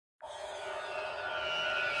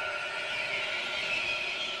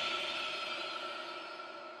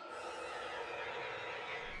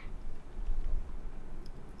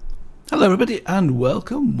Hello everybody and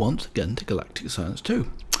welcome once again to Galactic Science 2.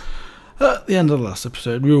 At the end of the last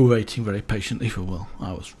episode we were waiting very patiently for, well,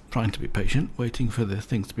 I was trying to be patient, waiting for the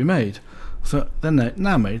things to be made. So they're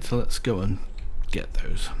now made, so let's go and get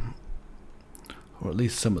those. Or at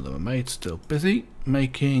least some of them are made, still busy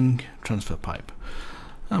making transfer pipe.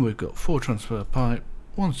 And we've got 4 transfer pipe,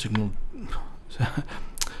 1 signal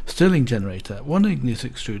Stirling generator, 1 igneous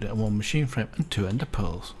extruder and 1 machine frame and 2 ender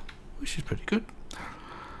pearls, which is pretty good.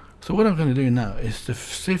 So what I'm going to do now is to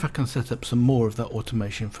see if I can set up some more of that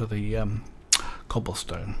automation for the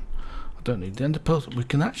cobblestone. I don't need the ender pearls. We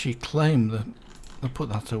can actually claim the, I'll put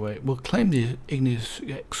that away. We'll claim the igneous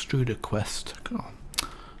extruder quest. God, I'm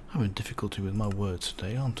having difficulty with my words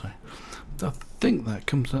today, aren't I? I think that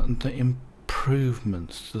comes out into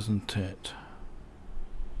improvements, doesn't it?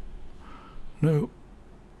 No,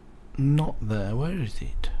 not there. Where is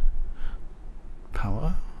it?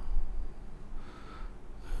 Power.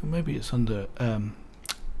 Maybe it's under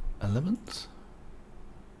elements.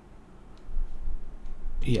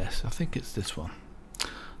 Yes, I think it's this one.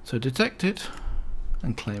 So detect it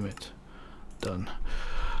and claim it. Done.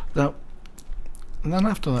 Now, and then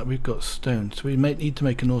after that we've got stone. So we need to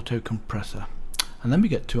make an auto compressor, and then we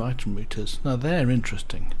get 2 item routers. Now they're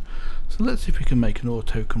interesting. So let's see if we can make an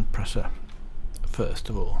auto compressor first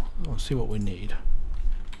of all. We'll see what we need.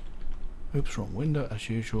 Oops, wrong window as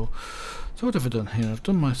usual. So what have I done here? I've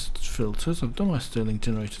done my filters, I've done my Stirling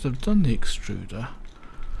generators, I've done the extruder.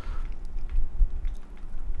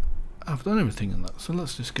 I've done everything in that, so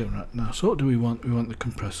let's just go right now. So what do we want? We want the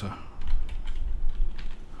compressor.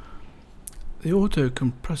 The auto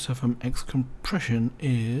compressor from X Compression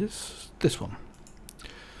is this one.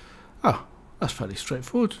 Ah, that's fairly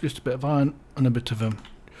straightforward, just a bit of iron and a bit of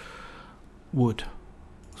wood.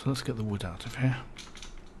 So let's get the wood out of here.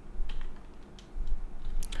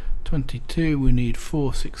 22, we need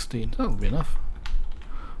 416, that'll be enough.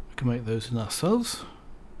 We can make those in ourselves.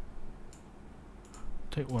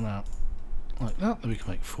 Take one out like that, then we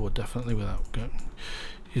can make 4 definitely without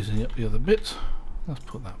using up the other bits. Let's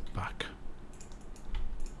put that back.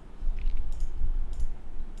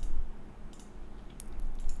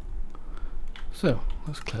 So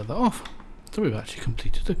let's clear that off. So we've actually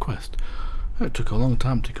completed the quest. It took a long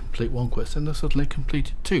time to complete one quest and I suddenly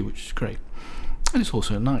completed 2, which is great. And it's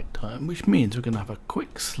also night time, which means we're going to have a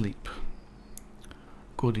quick sleep.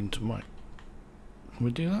 According to my... Can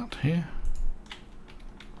we do that here?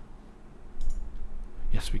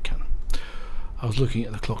 Yes, we can. I was looking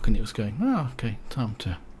at the clock and it was going, oh, okay, time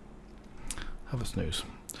to have a snooze.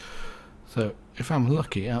 So, if I'm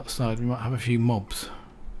lucky, outside we might have a few mobs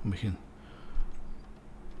and we can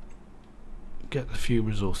get a few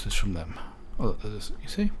resources from them. Oh, there's, you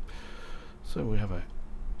see? So we have a...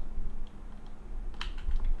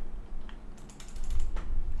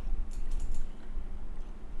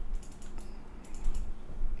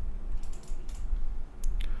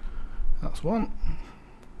 That's one.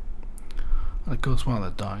 And of course while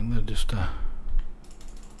they're dying they're just he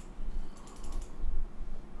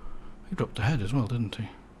dropped a head as well, didn't he?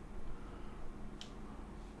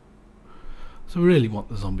 So we really want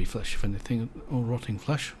the zombie flesh, if anything, or rotting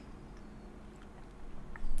flesh.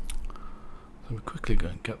 So we quickly go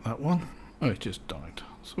and get that one. Oh, it just died.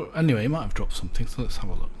 So anyway, he might have dropped something, so let's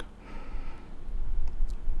have a look.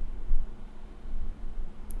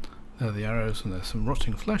 There are the arrows and there's some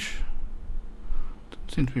rotting flesh.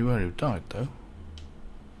 Seems to be where he died though.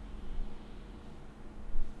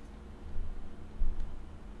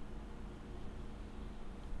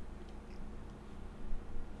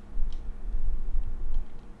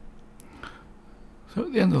 So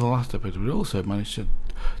at the end of the last episode we also managed to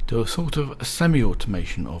do a sort of a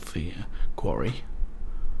semi-automation of the quarry.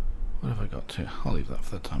 What have I got to? I'll leave that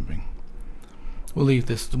for the time being. We'll leave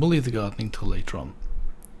the gardening till later on.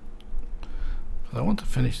 But I want to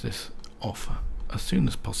finish this off as soon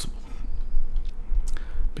as possible,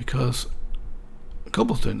 because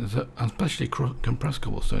cobblestone is especially compressed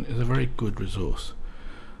cobblestone is a very good resource.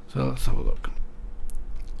 So let's have a look.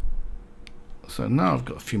 So now I've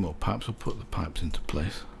got a few more pipes. I'll put the pipes into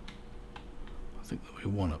place. I think there'll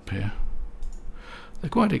be one up here. They're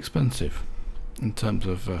quite expensive in terms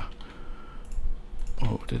of oh,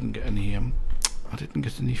 I didn't get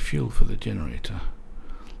any fuel for the generator.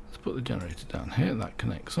 Let's put the generator down here. That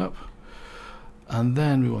connects up. And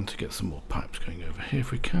then we want to get some more pipes going over here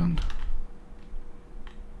if we can.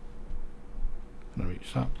 Can I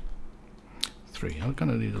reach that? 3. I'm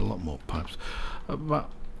going to need a lot more pipes.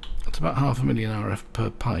 It's about 500,000 RF per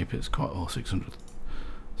pipe. It's quite, or 600.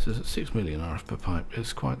 So it's 6 million RF per pipe.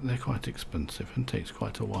 They're quite expensive and takes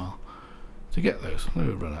quite a while to get those.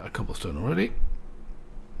 We've run out of cobblestone already.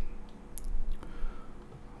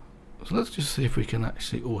 So let's just see if we can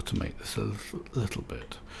actually automate this a little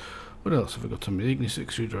bit. What else have I got on me? The Ignis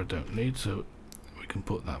extruder I don't need, so we can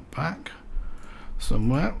put that back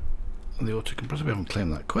somewhere. And the auto compressor, we haven't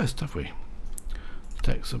claimed that quest, have we?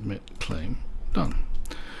 Detect, submit, claim, done.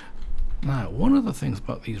 Now, one of the things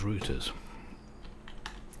about these routers,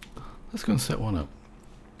 let's go and set one up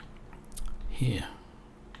here.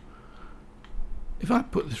 If I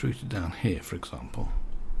put this router down here, for example,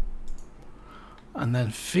 and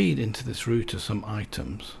then feed into this router some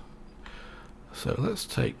items. So let's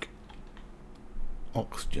take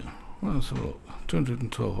oxygen. Well, let's have a look.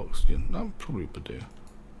 212 oxygen. That probably would do.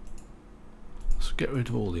 Let's get rid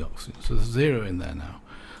of all the oxygen. So there's 0 in there now.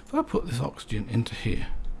 If I put this oxygen into here,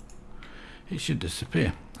 it should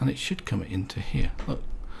disappear, and it should come into here. Look,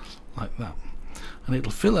 like that. And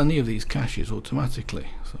it'll fill any of these caches automatically.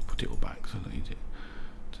 So I'll put it all back, so I don't need it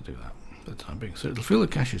to do that for the time being. So it'll fill the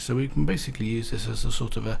caches, so we can basically use this as a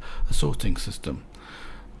sort of a sorting system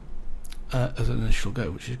as an initial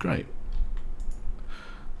go, which is great.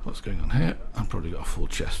 What's going on here? I've probably got a full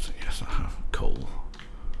chest. Yes, I have coal.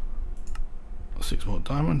 6 more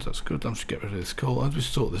diamonds, that's good. I'm just get rid of this coal. I'll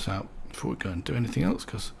just sort this out before we go and do anything else,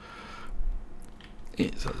 because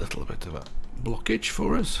it's a little bit of a blockage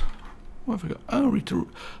for us. What have we got? Oh,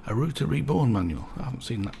 a router reborn manual. I haven't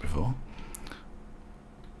seen that before.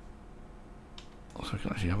 So I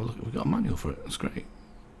can actually have a look. We've got a manual for it. That's great.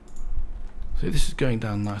 See, this is going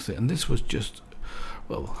down nicely, and this was just,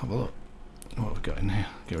 well, have a look what we've got in here.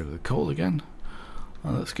 Get rid of the coal again,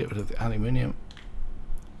 and let's get rid of the aluminium,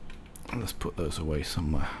 and let's put those away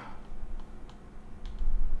somewhere.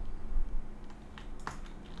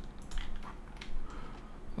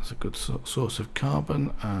 That's a good source of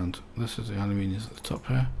carbon, and this is the aluminium at the top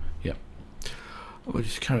here. Yep. We'll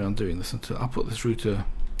just carry on doing this until I'll put this router,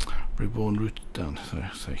 reborn router down, so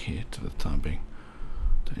say here to the time being.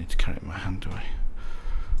 Don't need to carry it in my hand, do I?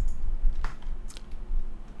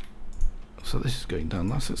 So this is going down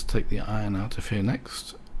nice. Let's take the iron out of here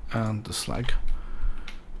next, and the slag.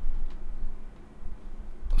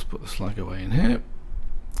 Let's put the slag away in here.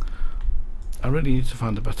 I really need to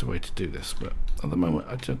find a better way to do this, but at the moment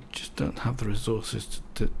I just don't have the resources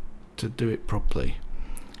to do it properly,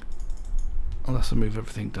 unless I move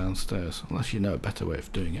everything downstairs. Unless you know a better way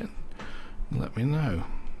of doing it, let me know.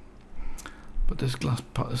 But this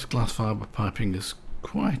glass fibre piping is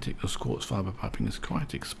this quartz fibre piping is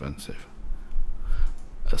quite expensive,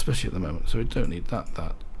 especially at the moment. So we don't need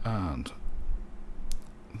that, and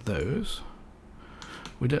those.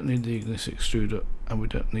 We don't need the Ignis extruder, and we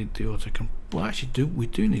don't need the auto compressor. Well, actually, we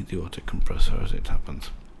do need the auto compressor, as it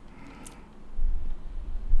happens.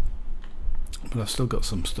 But I've still got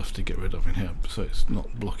some stuff to get rid of in here, so it's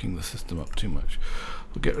not blocking the system up too much.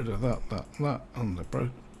 We'll get rid of that, and the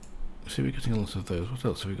broke. See, we're getting a lot of those. What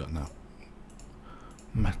else have we got now?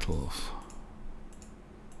 Metals.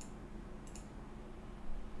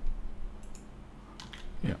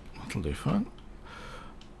 Yeah, that'll do fine.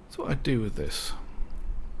 So what I do with this,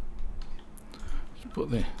 just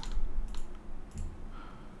put the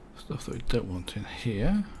stuff that we don't want in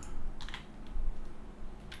here,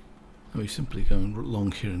 and we simply go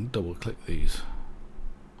along here and double click these.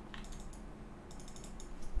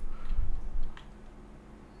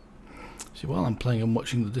 See, while I'm playing, I'm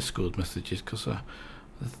watching the Discord messages, because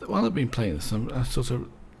while I've been playing this,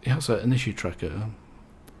 it has an issue tracker.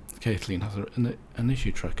 Caithleen has an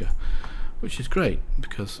issue tracker, which is great,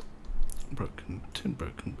 because tin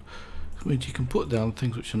broken, which means you can put down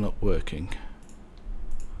things which are not working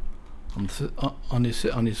on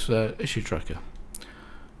his issue tracker.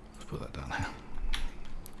 Let's put that down here.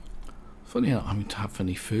 Funny not having to have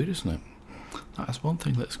any food, isn't it? That's one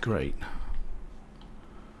thing that's great.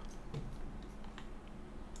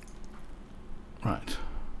 Right,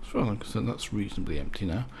 as far as I'm concerned, that's reasonably empty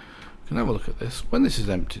now. We can have a look at this. When this is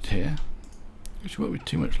emptied here, which won't be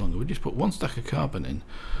too much longer, we just put one stack of carbon in,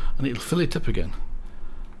 and it'll fill it up again,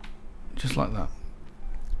 just like that.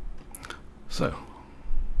 So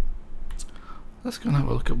let's go and have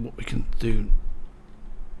a look at what we can do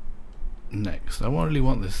next. I really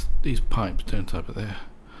want these pipes, don't I? But there,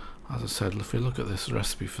 as I said, if we look at this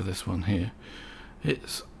recipe for this one here,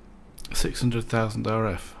 it's 600,000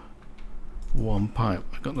 RF. One pipe.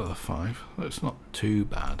 I've got another 5. So it's not too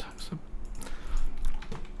bad. So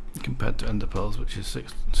compared to ender pearls, which is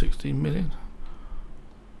 16 million,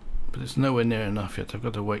 but it's nowhere near enough yet. I've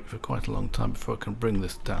got to wait for quite a long time before I can bring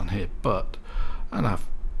this down here. And I've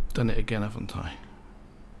done it again, haven't I?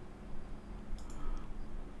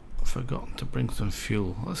 I've forgotten to bring some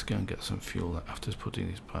fuel. Let's go and get some fuel after putting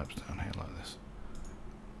these pipes down here like this.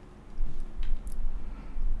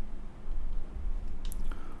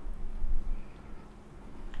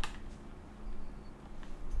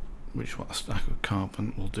 which what a stack of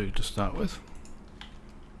carbon will do to start with.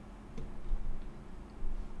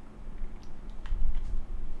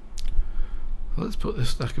 Let's put this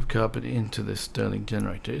stack of carbon into this Stirling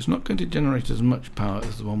generator. It's not going to generate as much power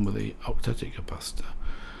as the one with the octetic capacitor,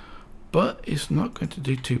 but it's not going to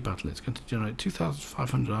do too badly. It's going to generate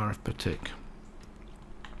 2500 RF per tick.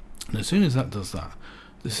 And as soon as that does that,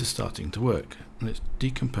 this is starting to work, and it's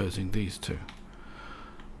decomposing these two.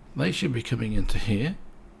 They should be coming into here,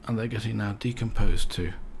 and they're getting now decomposed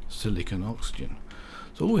to silicon oxygen.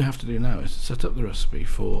 So all we have to do now is to set up the recipe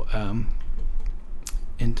for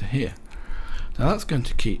into here. Now that's going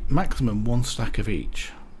to keep maximum one stack of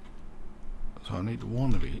each. So I need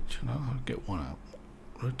one of each. No, I'll get one out.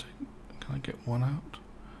 Rotate. Can I get one out?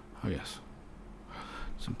 Oh yes.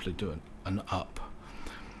 Simply do an up.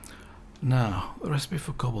 Now the recipe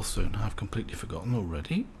for cobblestone I've completely forgotten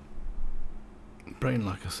already. Brain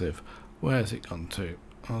like a sieve. Where has it gone to?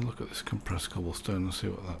 I'll look at this compressed cobblestone and see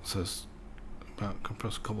what that says about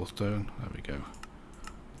compressed cobblestone. There we go.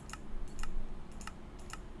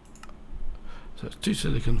 So it's 2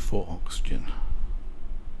 silicon, 4 oxygen.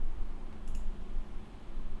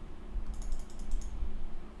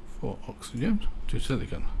 4 oxygen, 2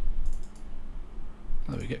 silicon.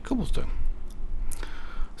 There we get cobblestone.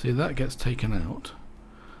 See, that gets taken out,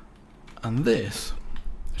 and this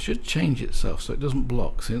should change itself so it doesn't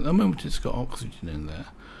block. See, at the moment it's got oxygen in there,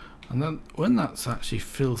 and then when that actually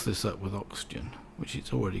fills this up with oxygen, which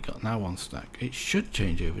it's already got now one stack, it should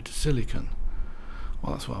change over to silicon.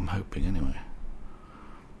 Well, that's what I'm hoping anyway.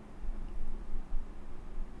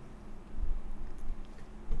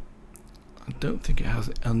 I don't think it has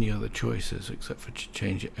any other choices except for to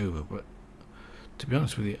change it over, but to be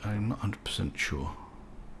honest with you, I'm not 100% sure.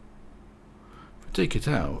 If I take it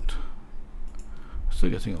out, I'm still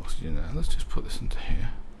getting oxygen there. Let's just put this into here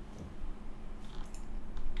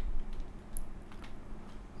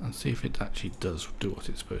and see if it actually does do what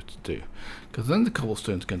it's supposed to do, because then the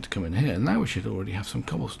cobblestone is going to come in here. Now we should already have some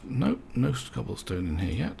cobblestone. No, no cobblestone in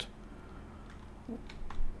here yet.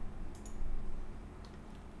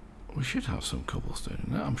 We should have some cobblestone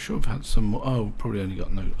in there. I'm sure we've had some more. Oh, probably only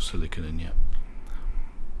got no silicon in yet.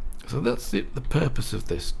 So that's the purpose of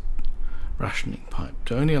this rationing pipe,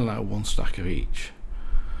 to only allow one stack of each.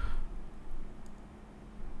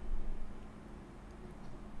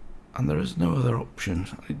 And there is no other option.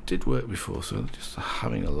 It did work before, so just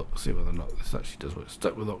having a look, see whether or not this actually does work. It's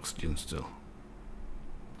stuck with oxygen still.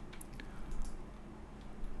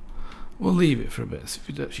 We'll leave it for a bit, see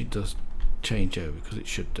if it actually does change over, because it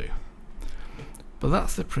should do. But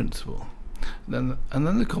that's the principle. And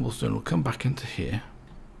then the cobblestone will come back into here,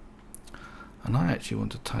 and I actually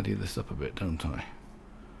want to tidy this up a bit, don't I?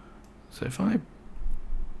 So if I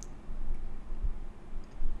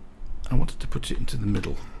wanted to put it into the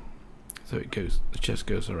middle, so it goes, the chest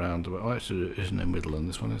goes around. Well, actually there is no middle on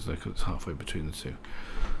this one, is there? Because it's halfway between the two.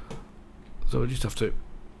 So we just have to,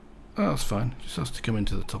 oh, that's fine, it just has to come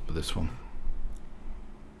into the top of this one.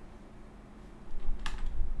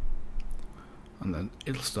 And then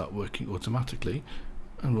it'll start working automatically,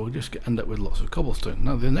 and we'll just end up with lots of cobblestone.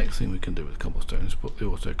 Now the next thing we can do with cobblestone is put the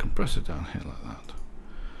auto compressor down here like that,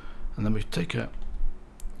 and then we take a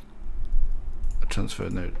transfer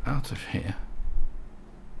node out of here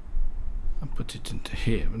and put it into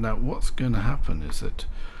here. Now what's going to happen is that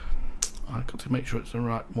I've got to make sure it's the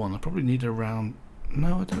right one. I probably need a round.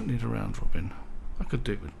 No, I don't need a round robin. I could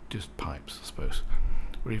do it with just pipes, I suppose,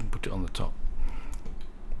 or even put it on the top,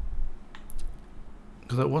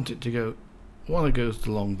 because I want it to go, one goes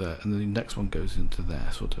along there and then the next one goes into there,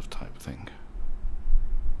 sort of type thing.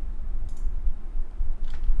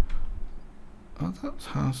 Oh, that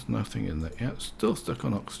has nothing in there yet. It's still stuck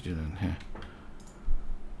on oxygen in here.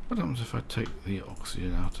 What happens if I take the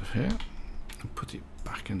oxygen out of here and put it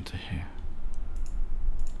back into here?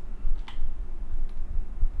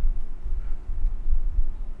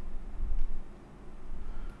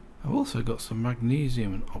 I've also got some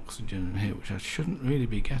magnesium and oxygen in here, which I shouldn't really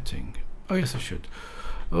be getting. Oh yes, I should.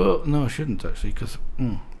 Oh no, I shouldn't actually, because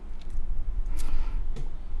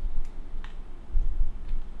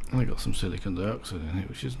I got some silicon dioxide in here,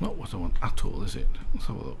 which is not what I want at all, is it? Let's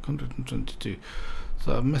have a look. 122.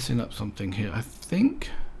 So I'm messing up something here, I think.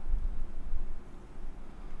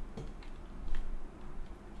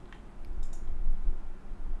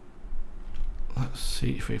 Let's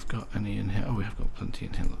see if we've got any in here. Oh, we have got plenty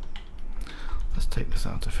in here. Look. Let's take this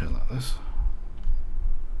out of here like this.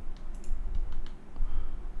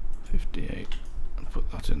 58, and put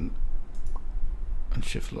that in, and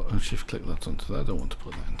shift click that onto there. I don't want to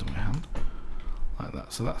put that into my hand like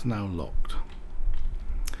that. So that's now locked.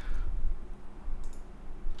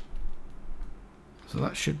 So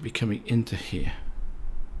that should be coming into here.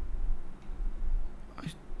 I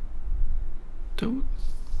don't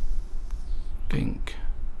think,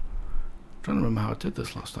 I'm trying to remember how I did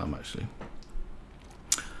this last time actually.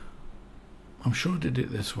 I'm sure I did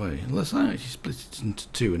it this way, unless I actually split it into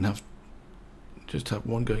two and just have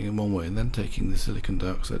one going in one way and then taking the silicon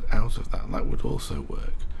dioxide out of that. That would also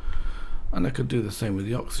work. And I could do the same with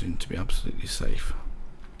the oxygen to be absolutely safe.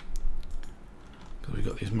 Because we've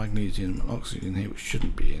got these magnesium and oxygen here which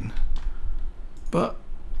shouldn't be in. But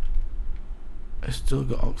it's still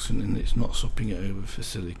got oxygen and it's not swapping it over for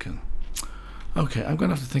silicon. Okay, I'm going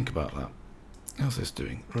to have to think about that. How's this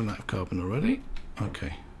doing? Run out of carbon already?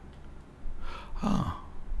 Okay. Ah,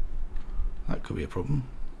 that could be a problem.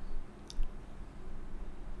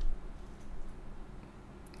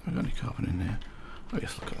 Have I got any carbon in there? Oh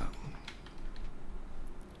yes, look at that.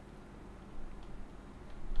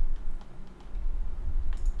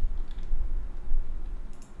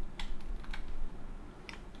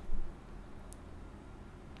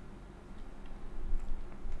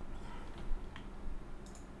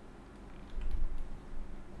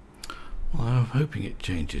 Well, I'm hoping it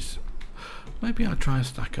changes. Maybe I'll try a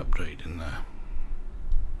stack upgrade in there.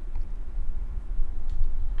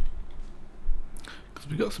 Because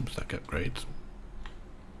we got some stack upgrades.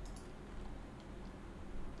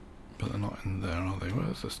 But they're not in there, are they?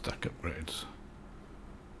 Where's the stack upgrades?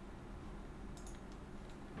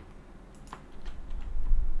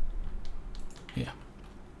 Here.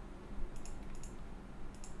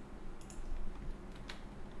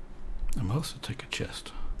 I will also take a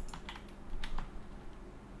chest.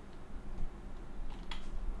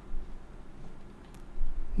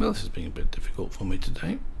 Well, this has been a bit difficult for me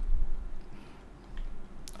today.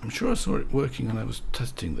 I'm sure I saw it working when I was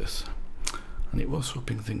testing this, and it was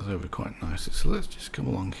swapping things over quite nicely. So let's just come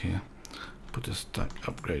along here, put a stack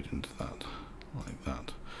upgrade into that, like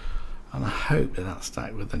that. And I hope that that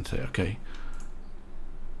stack would then say, okay,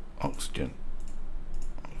 oxygen,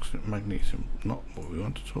 magnesium, not what we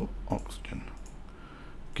want at all, oxygen.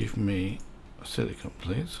 Give me a silicon,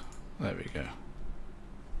 please. There we go.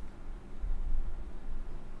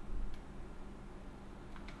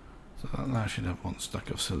 So that now should have one stack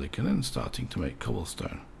of silicon and starting to make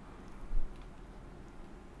cobblestone.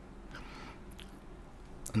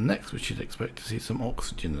 And next we should expect to see some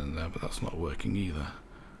oxygen in there, but that's not working either.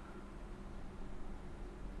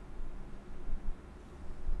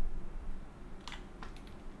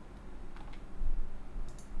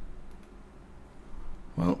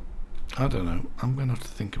 Well, I don't know. I'm going to have to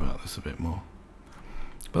think about this a bit more.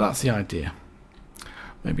 But that's the idea.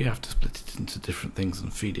 Maybe I have to split it into different things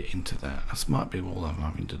and feed it into there. That might be all I'm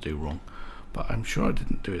having to do wrong. But I'm sure I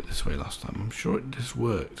didn't do it this way last time. I'm sure it just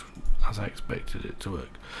worked as I expected it to work.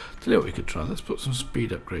 Tell you what we could try. Let's put some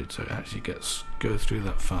speed upgrades so it actually goes through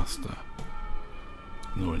that faster.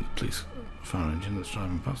 Ignoring the police fire engine that's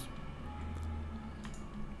driving past.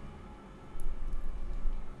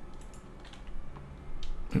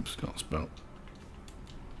 Oops, can't spell.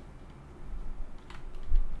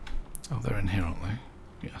 Oh, they're in here, aren't they?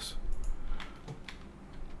 Yes.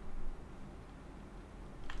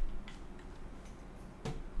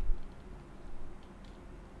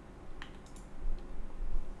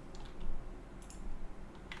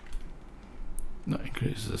 That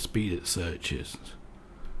increases the speed it searches.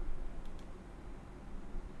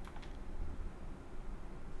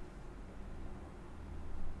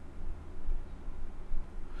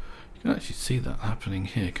 You can actually see that happening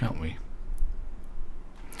here, can't we?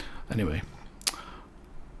 Anyway,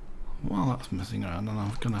 while that's messing around, and I'm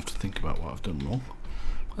going to have to think about what I've done wrong,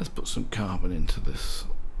 let's put some carbon into this.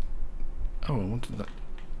 Oh, I wanted that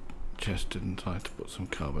chest, didn't I, to put some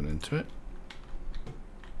carbon into it.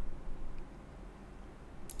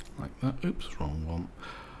 Like that. Oops, wrong one.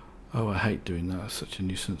 Oh, I hate doing that. It's such a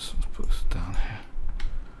nuisance. Let's put this down here.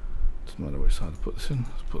 Doesn't matter which side I put this in.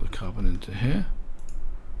 Let's put the carbon into here.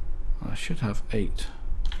 I should have 8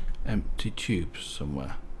 empty tubes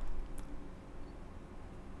somewhere.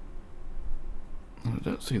 I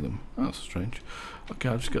don't see them. Oh, that's strange. Okay,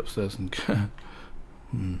 I'll just go upstairs and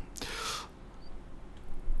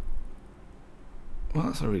Well,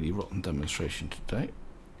 that's a really rotten demonstration today.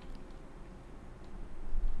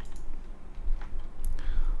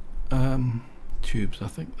 Tubes, I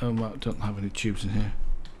think. Oh, I don't have any tubes in here.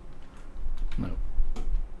 No.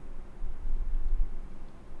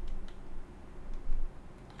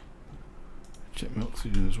 Check my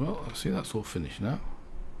oxygen as well. See, that's all finished now.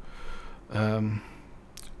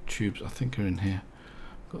 Tubes, I think, are in here.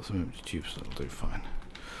 Got some empty tubes, that'll do fine.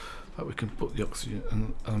 But we can put the oxygen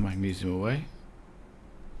and the magnesium away,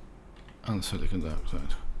 and the silicon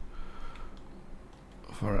dioxide.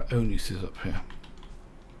 for our own uses up here.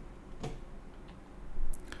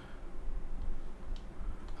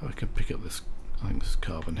 Oh, I can pick up this, I think this is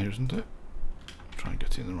carbon here, isn't it? Try and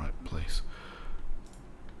get it in the right place.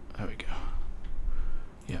 There we go.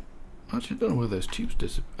 Yep. Actually, I don't know where those tubes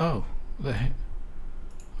disappear. Oh, they're here.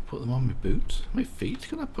 I put them on my boots. My feet?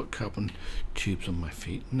 Can I put carbon tubes on my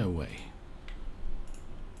feet? No way.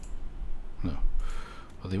 No.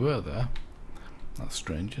 Well, they were there. That's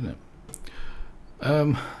strange, isn't it?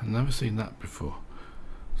 I've never seen that before.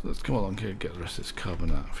 So let's come along here and get the rest of this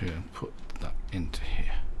carbon out of here and put that into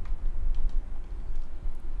here.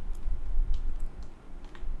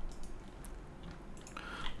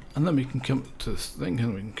 And then we can come to this thing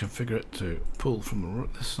and we can configure it to pull from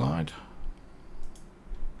this side.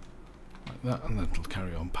 Like that, and then it'll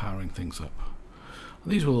carry on powering things up.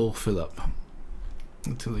 And these will all fill up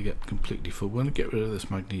until they get completely full. We're going to get rid of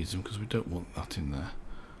this magnesium because we don't want that in there.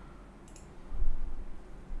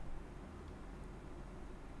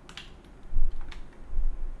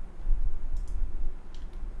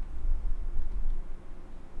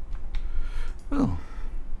 Well,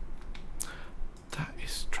 that is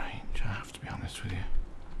strange, I have to be honest with you.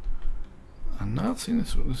 And now I've seen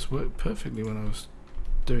this worked perfectly when I was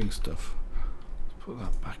doing stuff. Let's put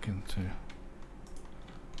that back into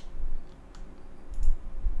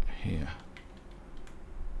here.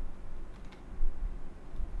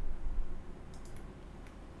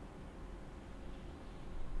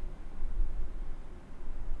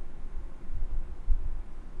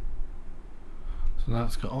 So now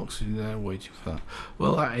it's got oxygen there waiting for that.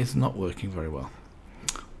 Well, that is not working very well.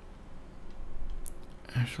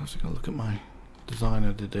 I should have to go look at my design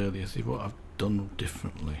I did earlier, see what I've done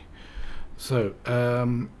differently. So,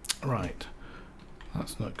 right,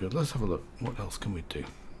 that's not good. Let's have a look. What else can we do?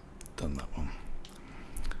 Done that one.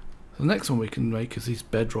 So the next one we can make is these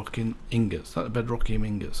bedrocking ingots. That bedrockium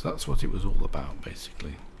ingots. That's what it was all about,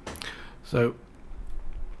 basically. So,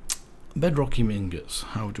 bedrockium ingots.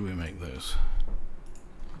 How do we make those?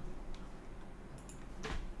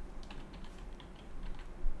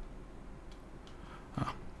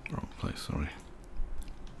 Ah, wrong place. Sorry.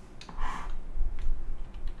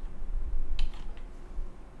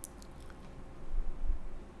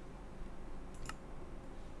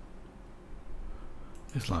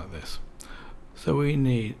 It's like this. So we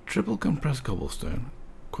need triple compressed cobblestone,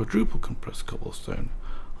 quadruple compressed cobblestone,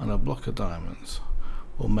 and a block of diamonds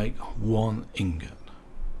will make one ingot.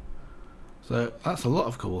 So that's a lot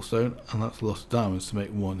of cobblestone and that's a lot of diamonds to make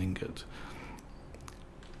one ingot,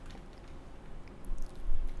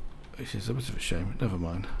 which is a bit of a shame. Never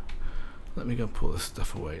mind. Let me go and pull this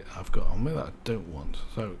stuff away I've got on me that I don't want.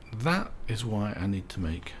 So that is why I need to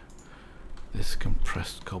make this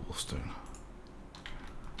compressed cobblestone.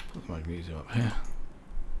 Put the magnesium up here.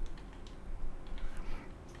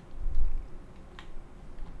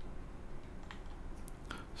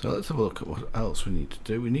 So let's have a look at what else we need to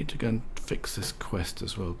do. We need to go and fix this quest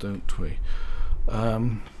as well, don't we?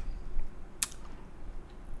 I'm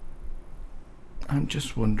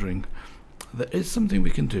just wondering, there is something we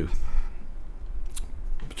can do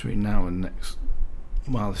between now and next,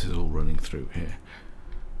 while this is all running through here.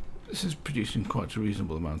 This is producing quite a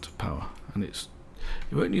reasonable amount of power, and it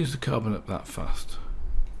won't use the carbon up that fast.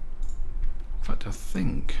 In fact, I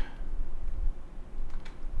think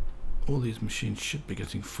all these machines should be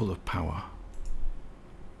getting full of power.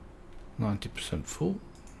 90% full,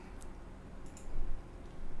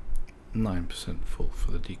 9% full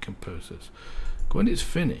for the decomposers. When it's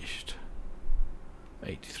finished,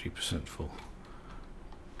 83% full.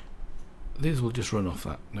 These will just run off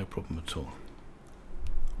that, no problem at all.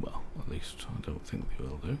 Well, at least I don't think they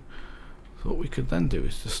will do. So what we could then do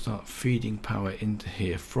is to start feeding power into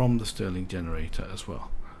here from the Stirling generator as well.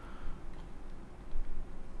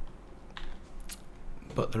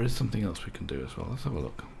 But there is something else we can do as well. Let's have a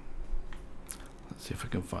look. Let's see if I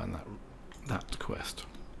can find that quest.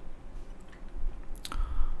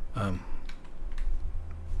 On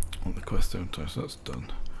the quest, don't I? So that's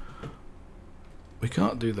done. We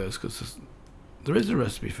can't do those because there is a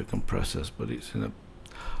recipe for compressors, but it's in a...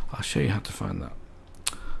 I'll show you how to find that.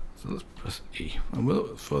 So let's press E, and we'll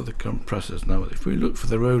look for the compressors now. If we look for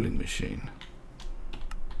the rolling machine,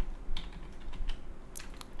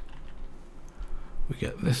 we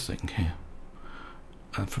get this thing here,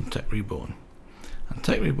 and from Tech Reborn. And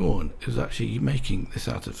Tech Reborn is actually making this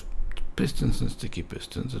out of pistons and sticky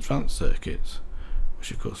pistons, advanced circuits,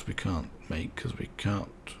 which of course we can't make because we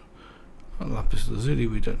can't. Lapis lazuli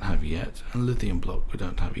we don't have yet, and lithium block we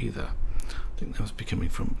don't have either. I think they must be coming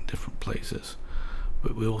from different places.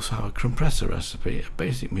 But we also have a compressor recipe, a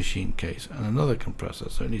basic machine case, and another compressor,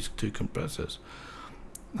 so it needs two compressors.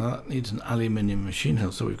 Now that needs an aluminium machine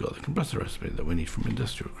hull, so we've got the compressor recipe that we need from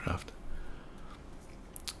Industrial Craft.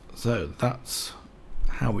 So that's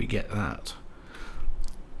how we get that.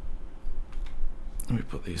 Let me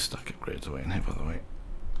put these stack upgrades away in here, by the way.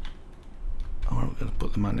 Oh, I'm going to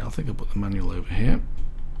put the manual. I think I'll put the manual over here.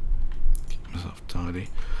 Keep myself tidy.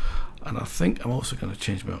 And I think I'm also going to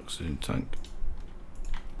change my oxygen tank,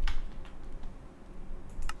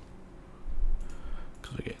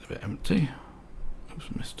 because we're getting a bit empty.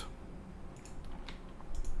 Oops, missed.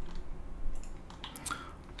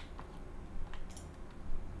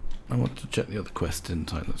 I want to check the other quest,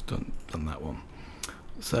 didn't I? Let's done that one.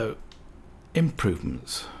 So,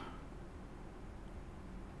 improvements.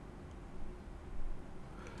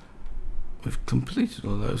 We've completed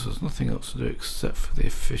all those. There's nothing else to do except for the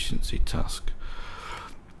efficiency task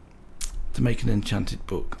to make an enchanted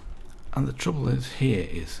book. And the trouble is here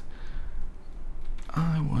is,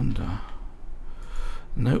 I wonder.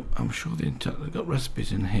 No, I'm sure they've got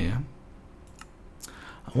recipes in here.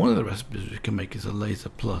 And one of the recipes we can make is a laser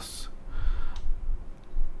plus.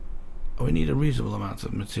 We need a reasonable amount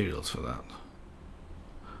of materials for that.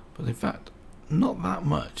 But in fact, not that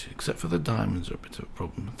much, except for the diamonds are a bit of a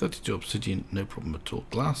problem. 32 obsidian, no problem at all.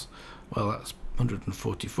 Glass, well, that's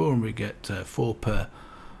 144, and we get 4 per.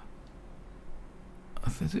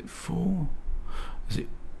 Is it 4? Is it?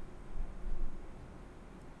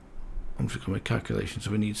 I'm just going to make calculations.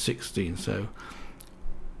 So we need 16. So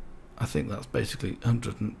I think that's basically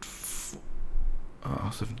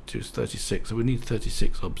 72 is 36. So we need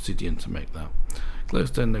 36 obsidian to make that.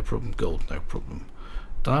 Glowstone, no problem. Gold, no problem.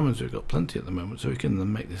 Diamonds, we've got plenty at the moment, so we can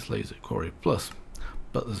then make this laser quarry plus,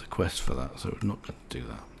 but there's a quest for that, so we're not going to do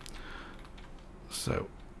that. So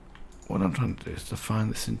what I'm trying to do is to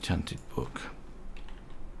find this enchanted book,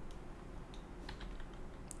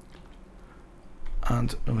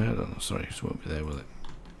 and oh, hold on, sorry, it won't be there, will it?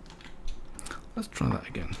 Let's try that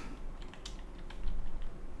again.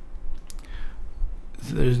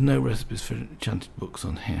 So there is no recipes for enchanted books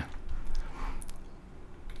on here.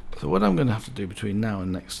 So what I'm going to have to do between now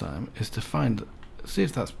and next time is to see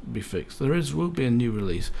if that's be fixed. There will be a new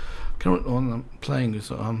release. Current one I'm playing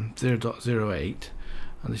is on 0.08,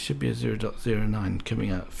 and there should be a 0.09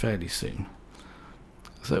 coming out fairly soon.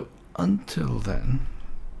 So until then,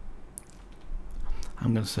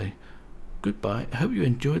 I'm going to say goodbye. I hope you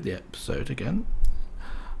enjoyed the episode again.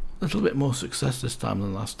 A little bit more success this time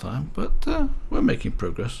than last time, but we're making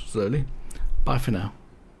progress slowly. Bye for now.